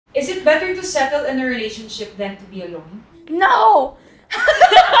it better to settle in a relationship than to be alone? No!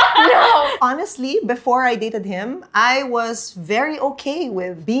 No! Honestly, before I dated him, I was very okay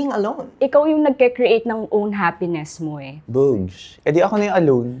with being alone. Ikaw yung nagke-create ng own happiness mo eh. Bogs. Eh di ako na yung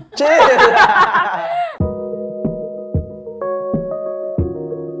alone.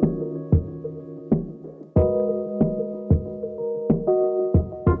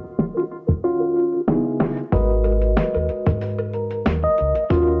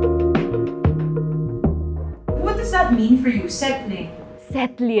 What does that mean for you, settling?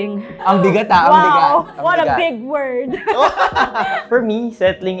 Settling. Ang bigat ang bigat. Ang What bigat. a big word. For me,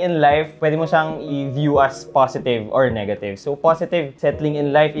 settling in life, pwede mo siyang i-view as positive or negative. So positive, settling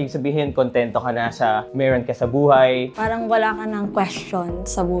in life, ibig sabihin, kontento ka na sa meron ka sa buhay. Parang wala ka ng question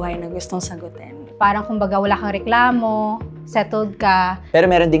sa buhay na gustong sagutin. Parang kumbaga wala kang reklamo, settled ka. Pero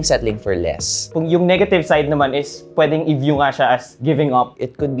meron ding settling for less. Kung yung negative side naman is, pwedeng i-view nga siya as giving up.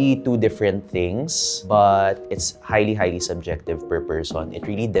 It could be two different things, but it's highly subjective per person. It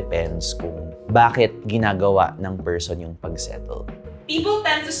really depends kung bakit ginagawa ng person yung pag-settle. People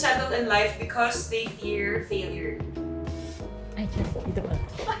tend to settle in life because they fear failure. I just, dito pa.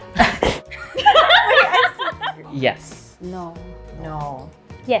 Yes. No. No.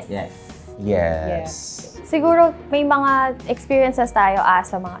 Yes. Yes. Siguro may mga experiences tayo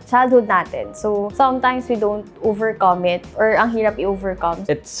sa mga childhood natin. So, sometimes we don't overcome it or ang hirap i-overcome.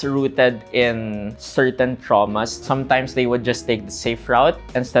 It's rooted in certain traumas. Sometimes they would just take the safe route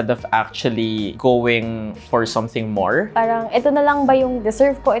instead of actually going for something more. Parang, ito na lang ba yung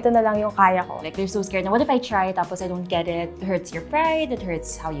deserve ko? Ito na lang yung kaya ko. Like, they're so scared na, what if I try tapos I don't get it? It hurts your pride, it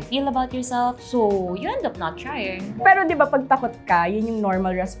hurts how you feel about yourself. So, you end up not trying. Pero di ba pag takot ka, yun yung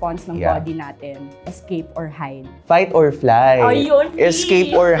normal response ng Yeah. body natin. Escape or hide. Fight or fly. Ayun,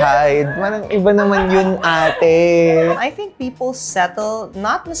 Escape or hide. Manang iba naman yun, ate. I think people settle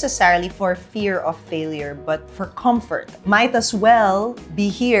not necessarily for fear of failure, but for comfort. Might as well be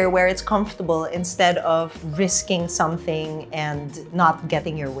here where it's comfortable instead of risking something and not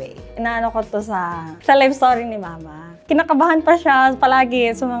getting your way. Inaano ko to sa life story ni Mama. Kinakabahan pa siya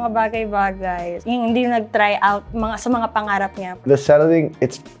palagi sa mga bagay-bagay. Yung hindi nag-try out sa mga pangarap niya. The settling,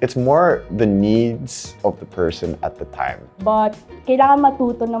 it's more the needs of the person at the time. But kailangan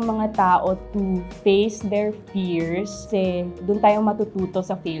matuto ng mga tao to face their fears kasi doon tayo matututo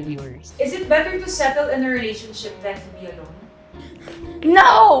sa failures. Is it better to settle in a relationship than to be alone?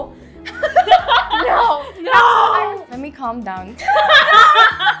 No! No! No! Let me calm down.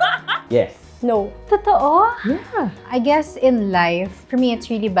 Yes. No. Totoo? Yeah. I guess in life, for me, it's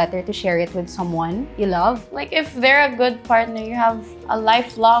really better to share it with someone you love. Like, if they're a good partner, you have a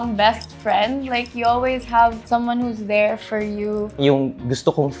lifelong best friend. Like, you always have someone who's there for you. Yung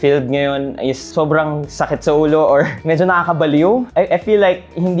gusto kong field ngayon is sobrang sakit sa ulo or medyo nakakabaliw. I feel like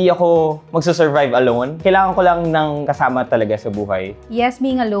hindi ako magsusurvive alone. Kailangan ko lang ng kasama talaga sa buhay. Yes,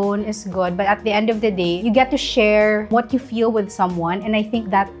 being alone is good, but at the end of the day, you get to share what you feel with someone, and I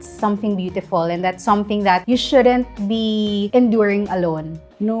think that's something beautiful, and that's something that you shouldn't be enduring alone.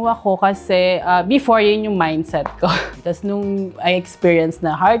 No ako kasi before yun yung mindset ko. Tapos nung I experienced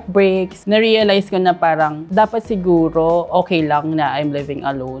na heartbreaks, na-realize ko na parang dapat siguro okay lang na I'm living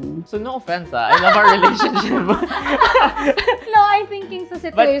alone. So no offense, I love our relationship. No, I'm thinking sa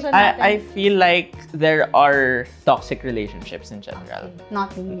situation But natin. I feel like there are toxic relationships in general.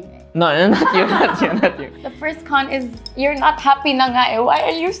 Not me. No, not you, not you, not you. The first con is, you're not happy na nga eh. Why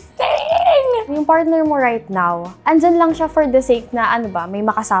are you staying? Yung partner mo right now, andyan lang siya for the sake na may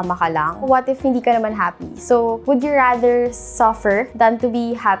makasama ka lang. What if hindi ka naman happy? So, would you rather suffer than to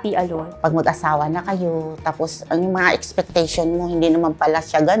be happy alone? Pag mag-asawa na kayo, tapos ang mga expectation mo, hindi naman pala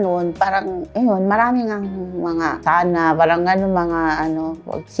siya ganun. Parang, ayun, marami nga mga sana, parang ganun mga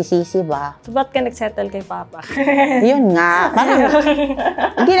sisisi ba? So, ba't ka nag-settle kay Papa? Yun nga, parang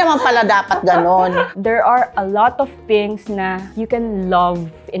hindi naman pala dapat ganun. There are a lot of things na you can love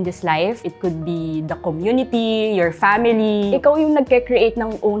in this life. It could be the community, your family. Ikaw yung nagke-create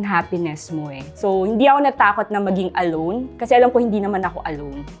ng own happiness mo eh. So, hindi ako natakot na maging alone kasi alam ko hindi naman ako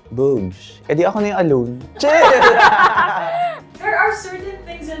alone. Bogs. Eh di ako na yung alone. There are certain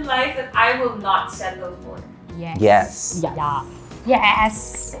things in life that I will not settle for. Yes. Yeah.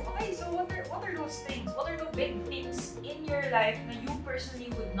 Yes! Okay, so what are those things? What are the big things in your life that you personally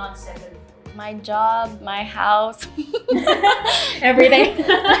would not settle for? My job, my house, everything.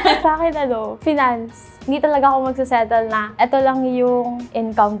 Sa akin, finance. Hindi talaga ako magsasettle na ito lang yung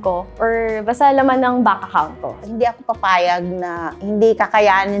income ko or basta laman ng bank account ko. Hindi ako papayag na hindi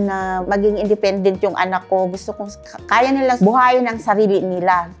kakayanin na maging independent yung anak ko. Gusto kong kaya nila buhayin ang sarili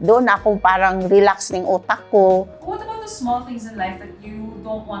nila. Doon ako parang relax ng utak ko. What about the small things in life that you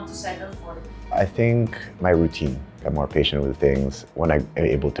don't want to settle for? I think my routine. I'm more patient with things when I'm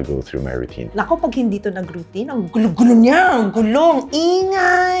able to go through my routine. Nako, pag hindi to nag-routine, ang gulo-gulo niya, ang gulong,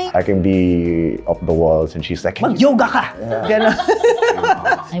 ingay. I can be up the walls and she's like, mag-yoga ka! Ganon.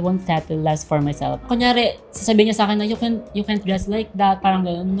 I won't settle less for myself. Kunyari, sasabihin niya sa akin na you can't dress like that. Parang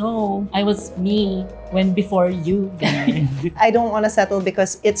gano'n, no, I was me when before you. I don't want to settle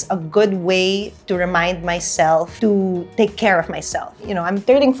because it's a good way to remind myself to take care of myself. You know, I'm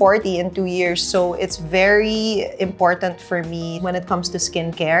turning 40 in 2 years, so it's very important for me when it comes to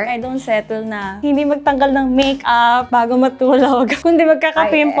skincare. I don't settle na hindi magtanggal ng makeup bago matulog, kundi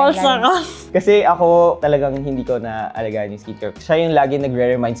magkaka-pimples ako. Kasi ako talagang hindi ko na-alagaan yung skincare. Siya yung lagi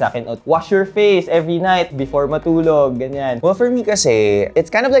nagre-remind sa akin, wash your face every night before matulog, ganyan. Well, for me kasi,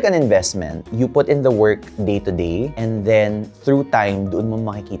 it's kind of like an investment. You put in the work day to day, and then through time, doon mo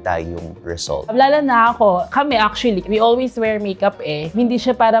makikita yung result. Lalo na ako, kami actually, we always wear makeup eh. Hindi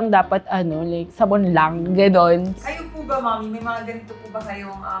siya parang dapat like sabon lang, gano'n. Kayo po ba, Mami? May mga ganito po ba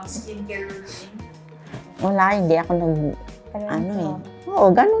kayong skincare routine? Wala, hindi ako Oo,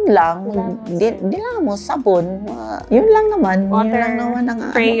 ganun lang. Di lang mo, sabon. Yun lang naman. Water, yun lang naman ang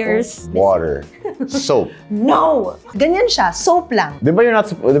prayers. Water, soap. No! Ganyan siya, soap lang. Diba you're not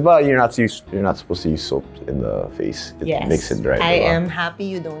supposed to use soap in the face. It makes it dry. I am happy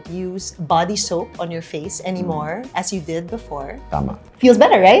you don't use body soap on your face anymore as you did before. Tama. Feels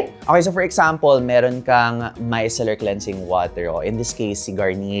better, right? Okay, so for example, meron kang micellar cleansing water. In this case, si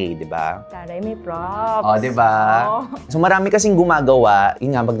Garnier, di ba? Taray, may props. Di ba? So marami kasing gumagawa.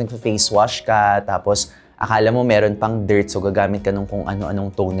 Yun nga, pag nagpa-face wash ka, tapos akala mo meron pang dirt, so gagamit ka ng kung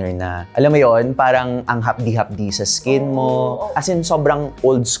ano-anong toner na, alam mo yon, parang ang hapdi-hapdi sa skin mo. As in, sobrang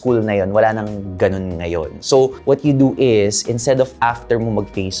old school na yon, wala nang ganun ngayon. So, what you do is, instead of after mo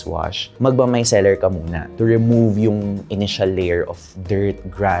mag-face wash, magba-micellar ka muna to remove yung initial layer of dirt,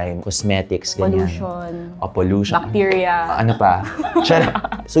 grime, cosmetics, ganyan. Pollution. Bacteria. Ano pa?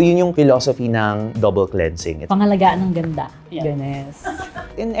 So, yun yung philosophy ng double cleansing. Pangalagaan ng ganda. Yes.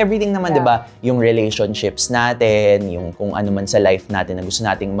 In everything naman, di ba? Yung relationships natin, yung kung ano man sa life natin na gusto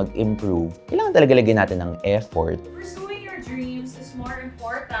nating mag-improve, kailangan talaga lagyan natin ng effort. Pursuing your dreams is more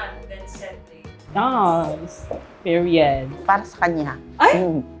important than settling. Yes. Period. Para sa kanya.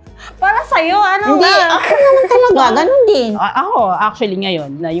 Ay! Para sa'yo, ano Hindi, ako naman talaga, ganun din. Ako, actually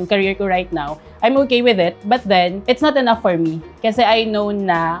ngayon, na yung career ko right now, I'm okay with it, but then, it's not enough for me. Kasi I know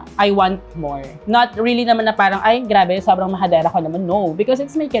na I want more. Not really naman na parang, ay, grabe, sobrang mahadera ko naman. No, because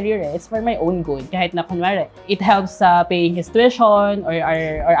it's my career, it's for my own good. Kahit na, kunwari, it helps paying his tuition or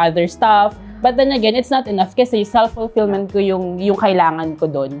other stuff. But then again, it's not enough kasi self-fulfillment ko yung kailangan ko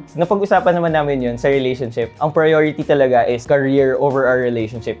doon. Napag-usapan naman namin yun sa relationship. Ang priority talaga is career over our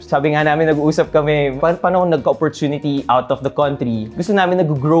relationship. Sabi nga namin, nag-uusap kami, paano kung nagka-opportunity out of the country? Gusto namin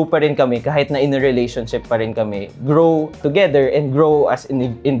nag-grow pa rin kami kahit na in a relationship pa rin kami. Grow together and grow as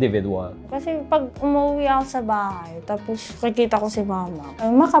an individual. Kasi pag umuwi ako sa bahay, tapos nakikita ko si mama, ay,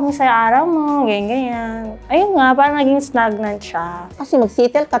 ma, kamusta yung araw mo? Ganyan. Ayun nga, parang naging stagnant siya. Kasi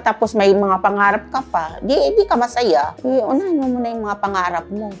mag-settle ka tapos may mga pangarap ka pa, di ka masaya. Unahin mo muna yung mga pangarap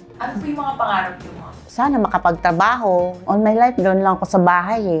mo. Ano po yung mga pangarap niyo, Mom? Sana makapagtrabaho. All my life, doon lang ako sa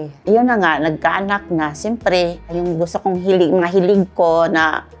bahay eh. Iyon na nga, nagkaanak na. Siyempre, yung gusto kong mga hilig ko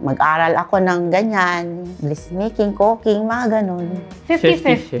na mag-aral ako ng ganyan, list making, cooking, mga ganun.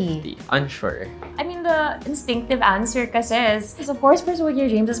 50-50. Unsure. I mean, the instinctive answer kasi is of course pursuing your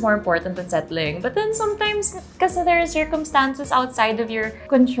dreams is more important than settling. But then sometimes kasi there are circumstances outside of your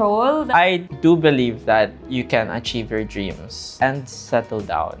control. I do believe that you can achieve your dreams and settle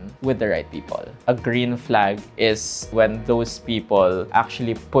down with the right people. A green flag is when those people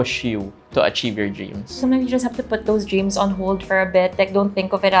actually push you to achieve your dreams. Sometimes you just have to put those dreams on hold for a bit. Like, don't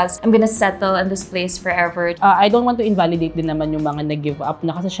think of it as, I'm gonna settle in this place forever. I don't want to invalidate din naman yung mga nag-give up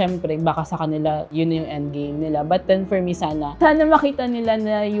na kasi syempre, baka sa kanila, yun yung endgame nila. But then for me, sana makita nila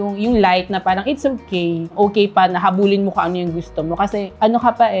na yung light na parang it's okay. Okay pa na habulin mo kung ano yung gusto mo. Kasi ano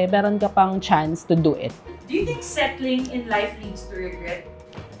ka pa meron ka pang chance to do it. Do you think settling in life leads to regret?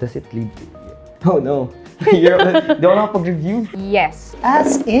 Does it lead to regret? Oh no. Di ako nakapag-review. Yes.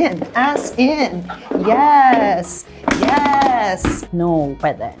 As in. Yes. Yes. No,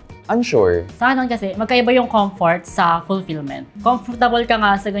 pwede. unsure. Sa akin kasi, magkaiba yung comfort sa fulfillment. Comfortable ka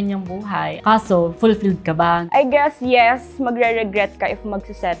nga sa ganyang buhay, kaso fulfilled ka ba? I guess, yes, magre-regret ka if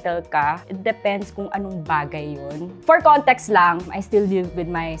magsisettle ka. It depends kung anong bagay yun. For context lang, I still live with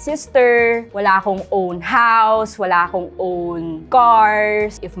my sister. Wala akong own house, wala akong own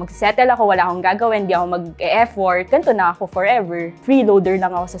cars. If magsisettle ako, wala akong gagawin, di ako mag-e-effort. Ganito na ako forever. Freeloader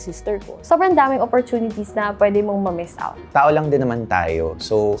lang ako sa sister ko. Sobrang daming opportunities na pwede mong ma-miss out. Tao lang din naman tayo.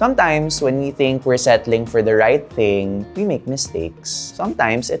 So, sometimes when we think we're settling for the right thing, we make mistakes.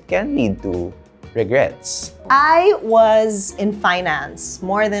 Sometimes it can lead to regrets. I was in finance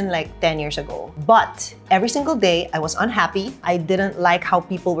more than like 10 years ago. But every single day, I was unhappy. I didn't like how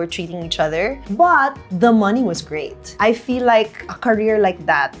people were treating each other. But the money was great. I feel like a career like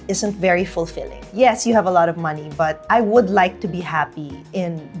that isn't very fulfilling. Yes, you have a lot of money, but I would like to be happy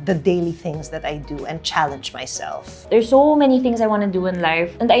in the daily things that I do and challenge myself. There's so many things I want to do in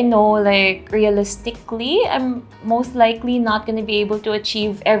life. And I know, like, realistically, I'm most likely not going to be able to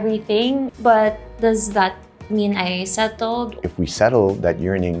achieve everything. But does that mean I settled? If we settle, that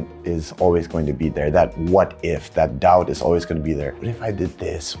yearning is always going to be there. That what if, that doubt is always going to be there. What if I did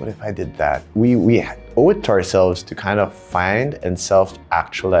this? What if I did that? We owe it to ourselves to kind of find and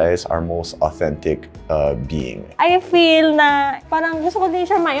self-actualize our most authentic being. I feel na parang gusto ko din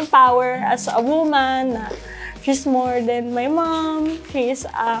siya ma-empower as a woman na she's more than my mom. She is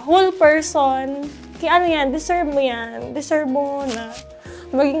a whole person. Kaya ano yan, deserve mo yan. Deserve mo na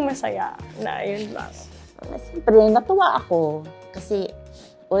maging masaya. Na yun lang. Siyempre, natuwa ako. Kasi,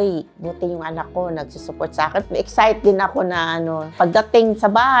 uy, buti yung anak ko, nagsusupport sa akin. Excited din ako na, pagdating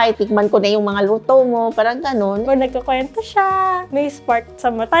sa bahay, tikman ko na yung mga luto mo, parang ganun. Kung nagkukwento siya, may spark sa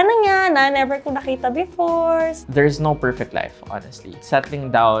mata na niya na never ko nakita before. There's no perfect life, honestly.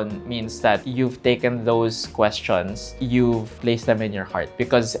 Settling down means that you've taken those questions, you've placed them in your heart.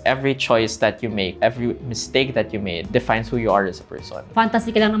 Because every choice that you make, every mistake that you made, defines who you are as a person.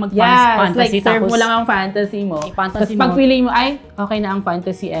 Fantasy ka lang na Like mag-fantasy. serve mo lang ang fantasy mo. Tapos pag feeling mo, ay, okay na ang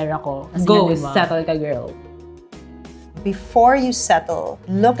fantasy era ko. Go, settle ka, girl. Before you settle,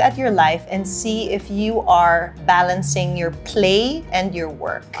 look at your life and see if you are balancing your play and your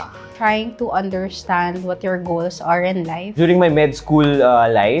work. Trying to understand what your goals are in life. During my med school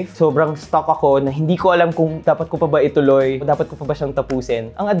life, sobrang stuck ako na hindi ko alam kung dapat ko pa ba ituloy, o dapat ko pa ba siyang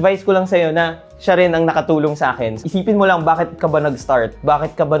tapusin. Ang advice ko lang sa'yo na siya rin ang nakatulong sa akin. Isipin mo lang bakit ka ba nag-start?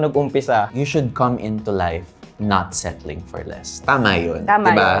 Bakit ka ba nag-umpisa? You should come into life not settling for less. Tama yun.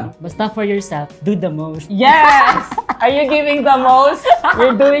 Tama diba? yun. Basta for yourself, do the most. Yes! Are you giving the most?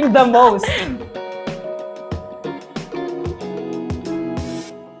 You're doing the most.